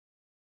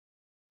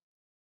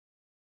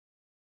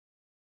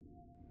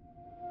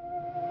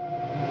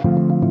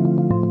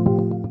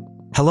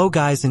Hello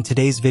guys, in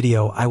today's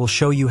video I will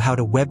show you how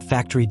to web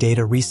factory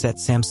data reset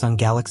Samsung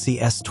Galaxy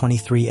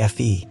S23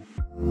 FE.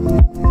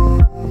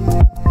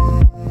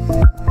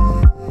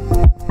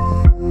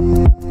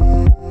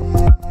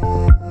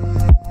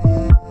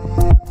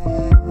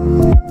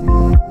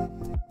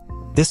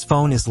 This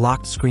phone is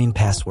locked screen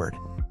password.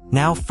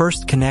 Now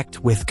first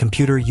connect with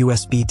computer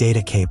USB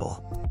data cable.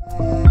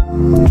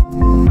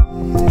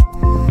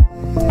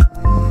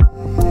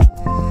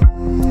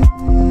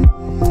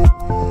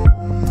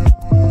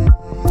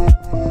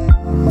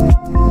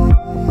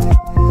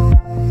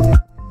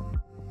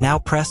 Now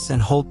press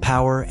and hold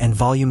power and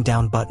volume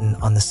down button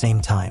on the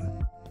same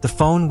time. The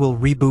phone will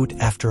reboot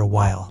after a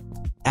while.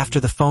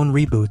 After the phone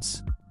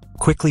reboots,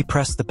 quickly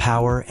press the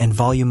power and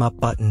volume up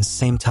buttons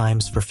same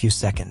times for few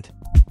seconds.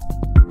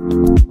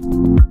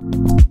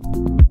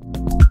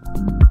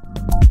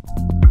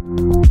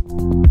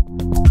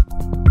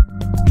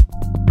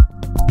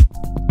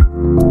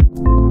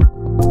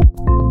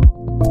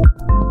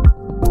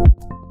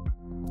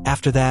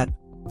 After that,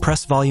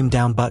 press volume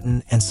down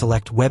button and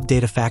select web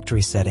data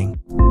factory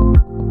setting.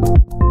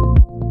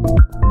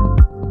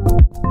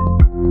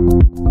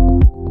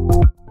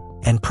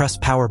 And press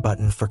power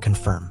button for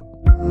confirm.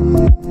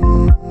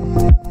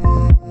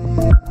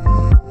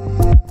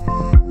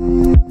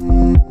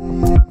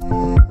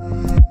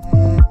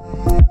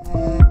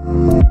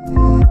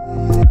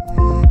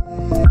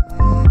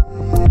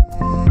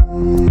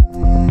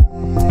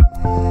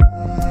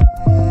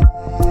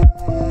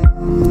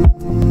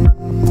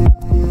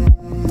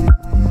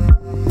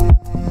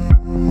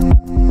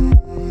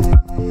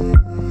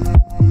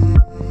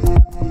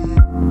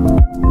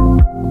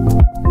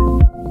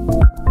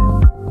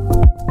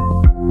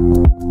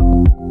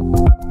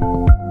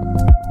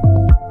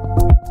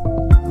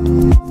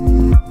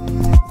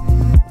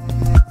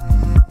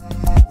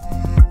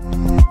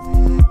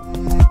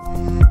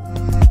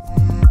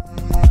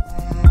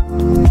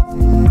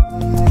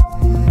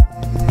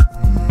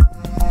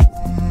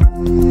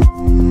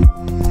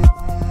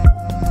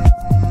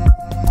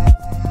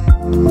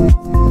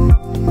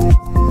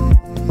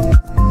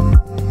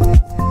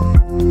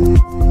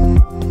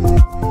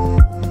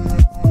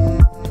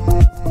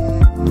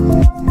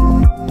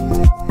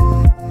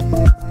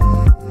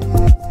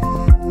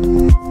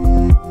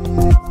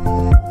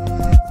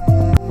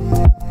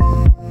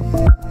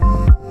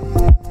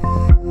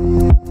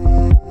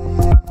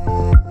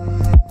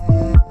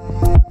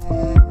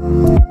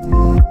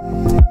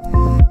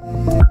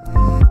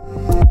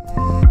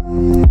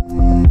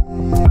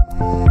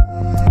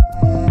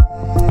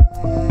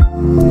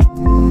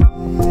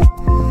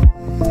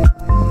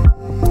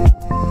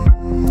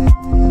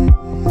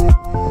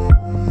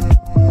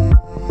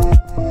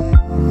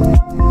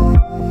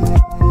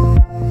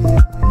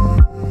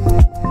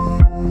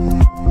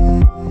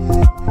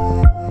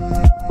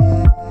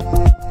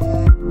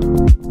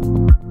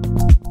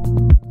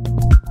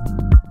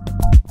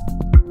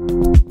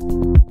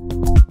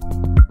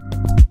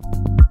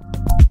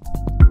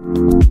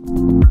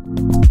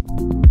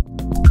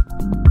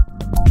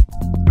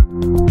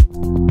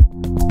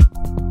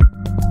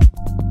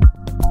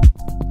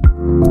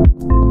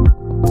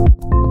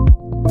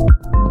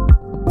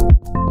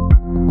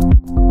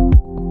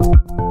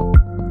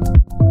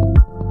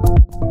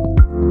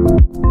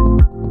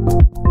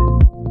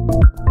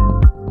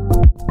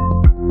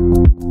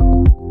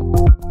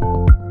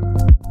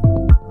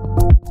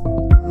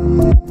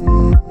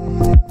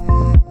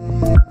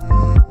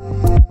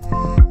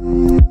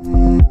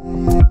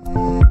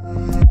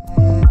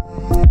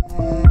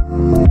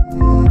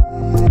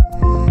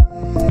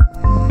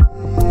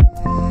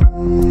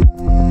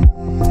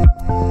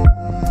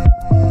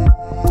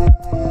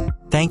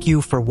 Thank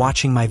you for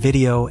watching my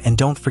video and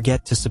don't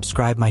forget to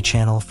subscribe my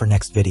channel for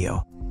next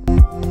video.